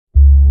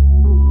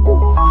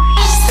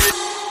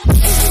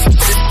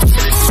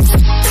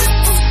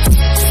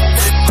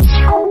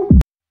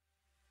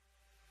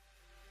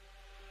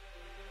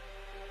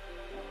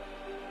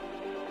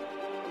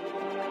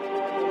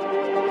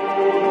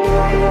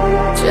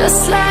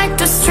Just like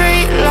the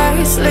street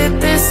lights lit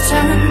this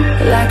town,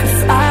 like a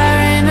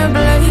fire in a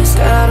blaze,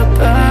 gotta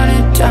burn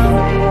it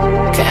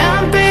down.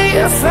 Can't be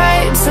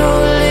afraid to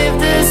leave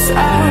this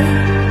out.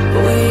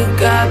 We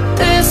got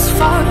this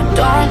far,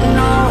 don't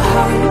know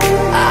how.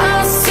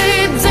 I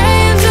see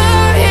danger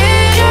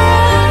in your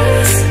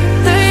eyes.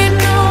 They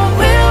know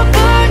we'll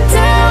burn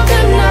down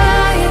the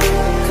night.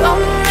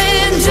 Come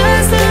in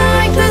just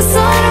like the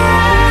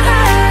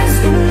sunrise.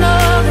 You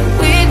know that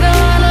we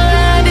gonna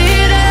light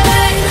it up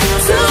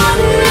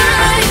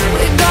tonight.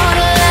 We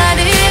gonna light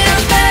it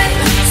up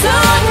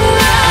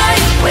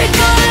tonight. We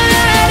gonna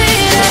light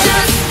it up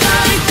just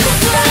like the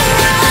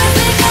sunrise.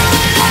 We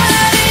gonna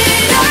light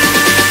it up.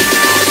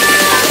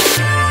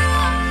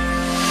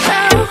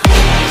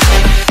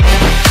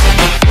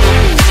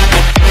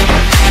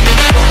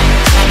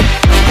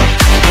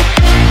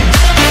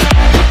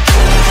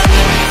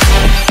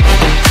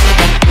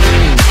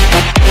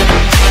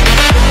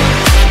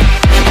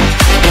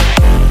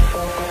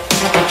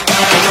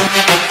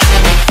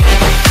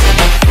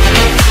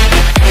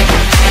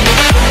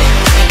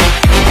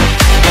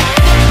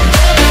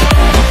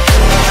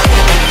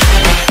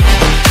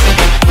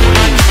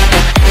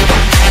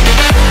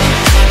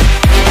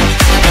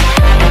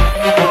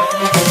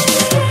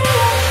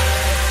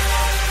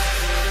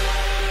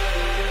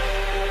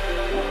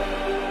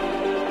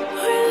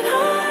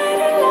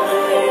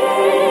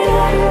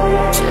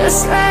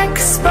 Just like a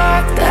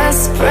spark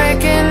that's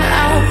breaking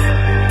out.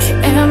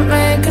 Can't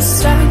make a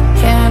stop,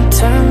 can't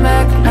turn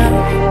back now.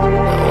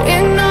 We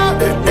know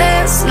that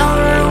there's no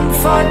room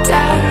for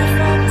doubt.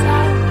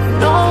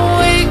 No,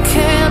 we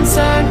can't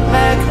turn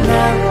back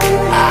now.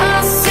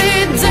 I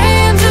see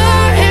danger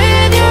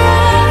in your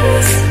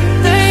eyes.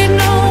 They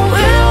know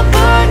we'll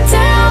burn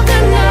down the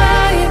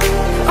night.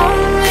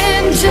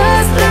 Coming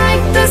just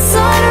like the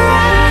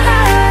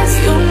sunrise.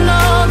 You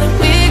know that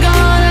we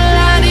gonna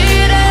light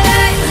it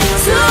up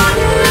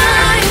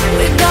tonight.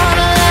 We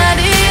gonna light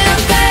it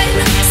up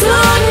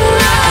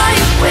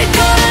tonight. We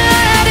gonna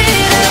light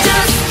it up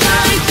just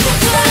like the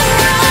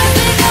sunrise.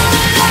 We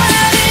gonna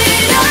light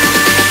it up.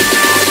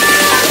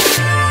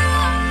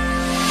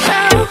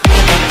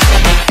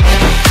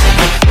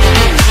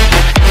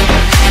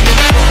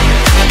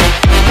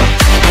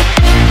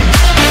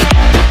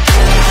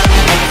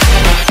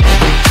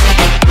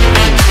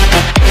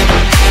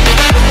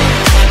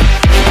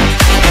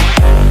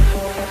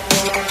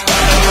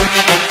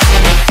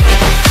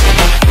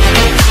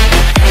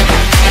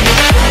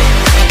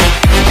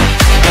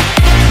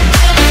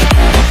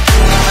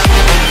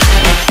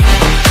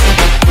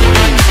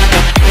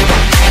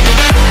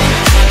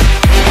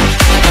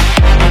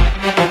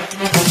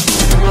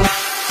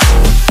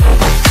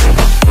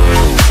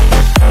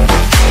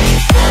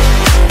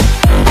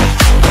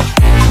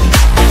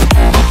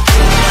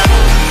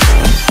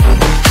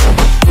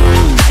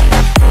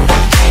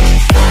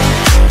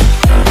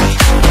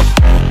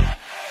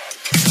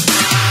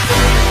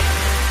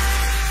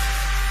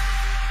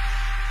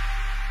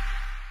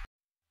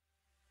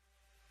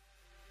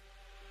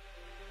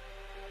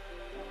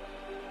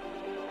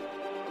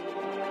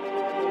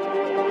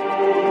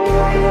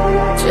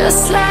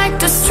 Just like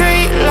the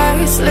street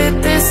lights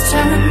lit this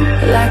town,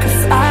 like a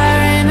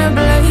fire in a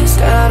blaze,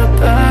 gotta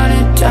burn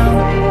it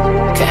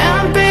down.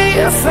 Can't be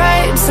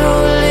afraid to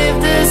leave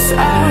this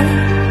out.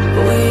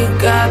 We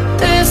got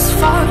this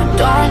far,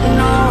 don't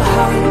know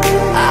how.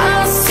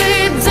 I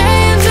see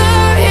danger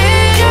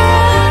in your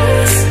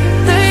eyes.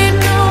 They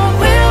know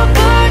we'll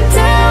burn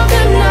down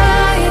the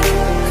night.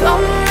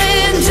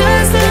 Coming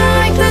just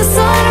like the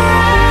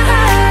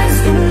sunrise.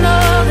 You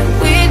know that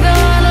we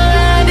gonna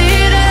light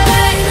it up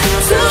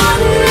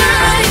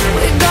tonight.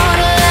 We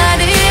gonna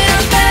light it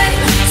up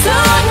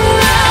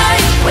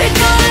tonight. We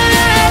gonna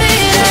light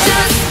it up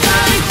just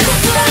like the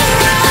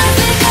sunrise.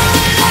 We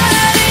gonna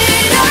light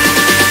it up.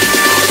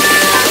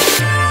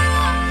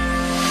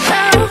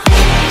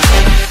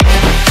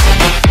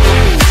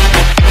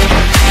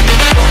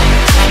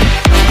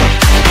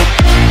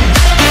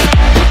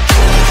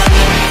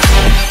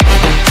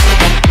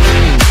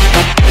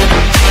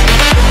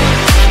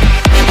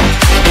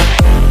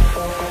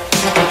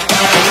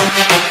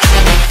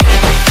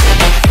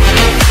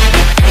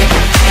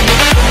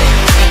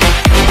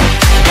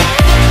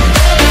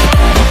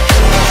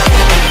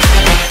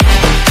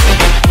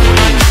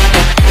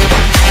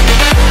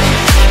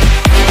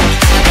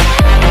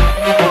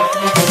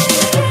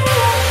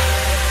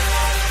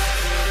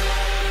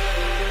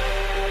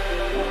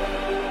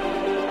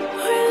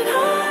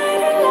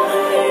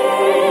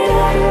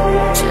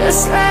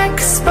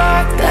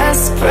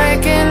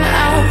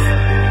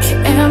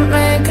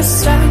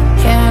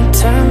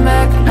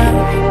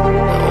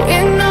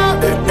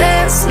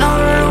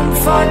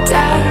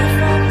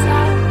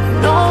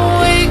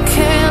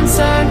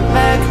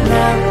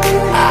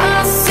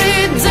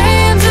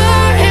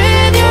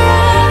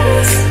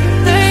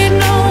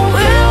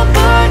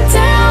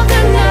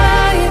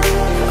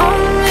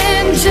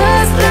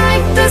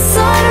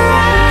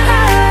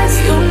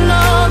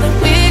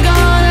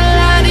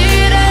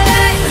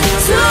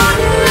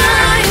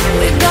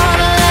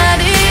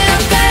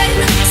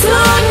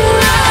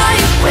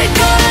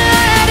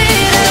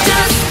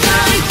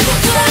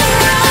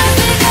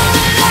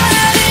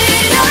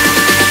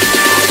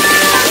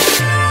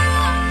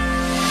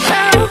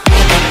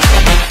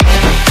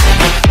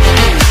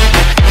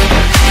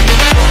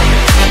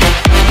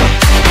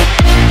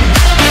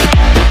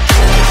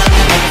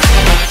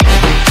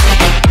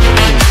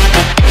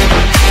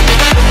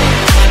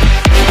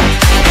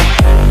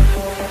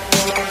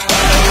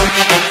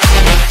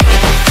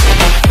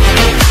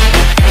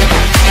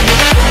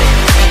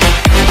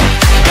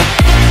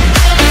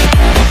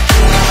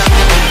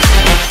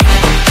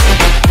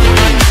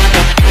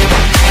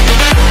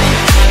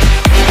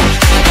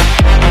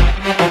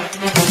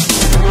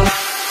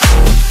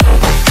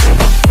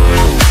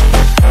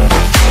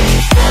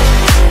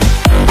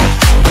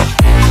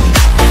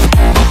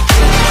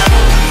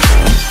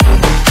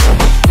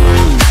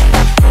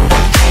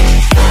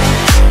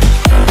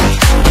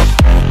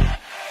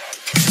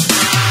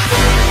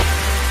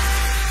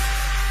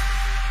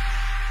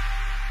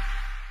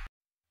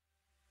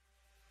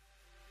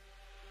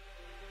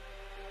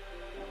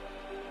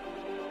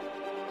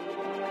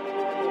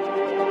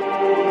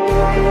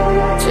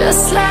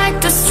 Just like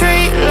the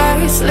street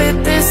lights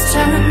lit this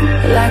town,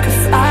 like a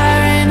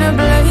fire in a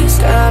blaze,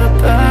 gotta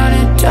burn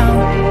it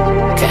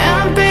down.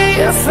 Can't be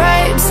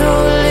afraid to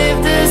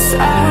leave this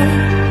out.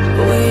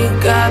 We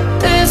got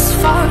this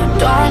far,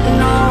 don't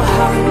know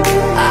how.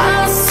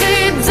 I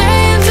see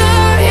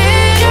danger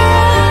in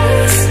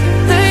us.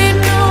 They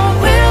know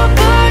we'll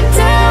burn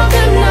down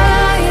the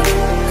night.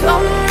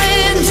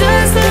 Coming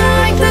just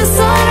like the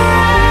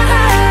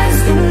sunrise.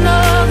 You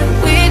know that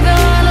we're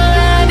gonna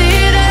let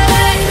it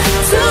rain.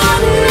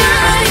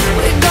 Tonight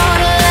we're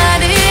gonna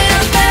let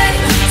it rain.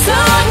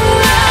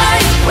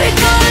 Tonight we're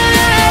gonna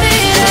let it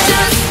rain.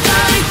 Just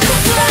like the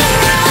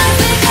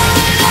sunrise, we're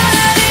gonna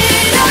let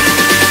it rain.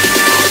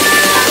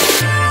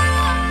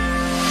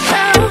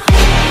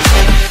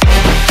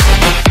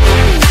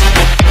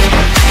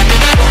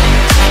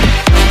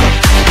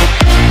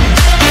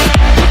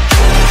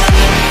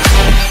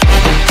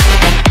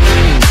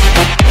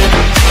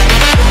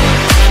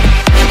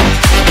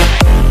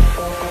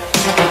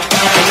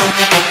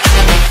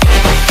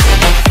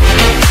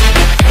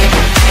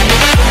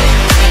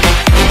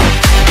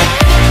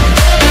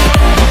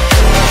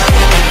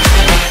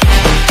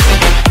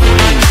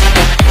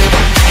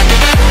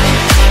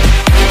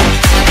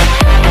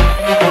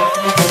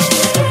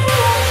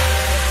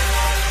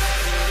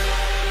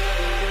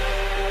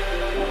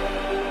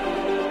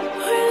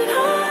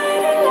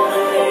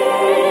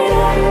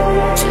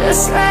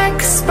 Just like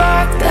a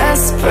spark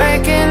that's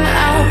breaking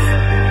out.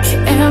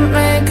 Can't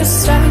make a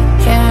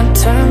stop, can't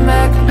turn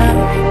back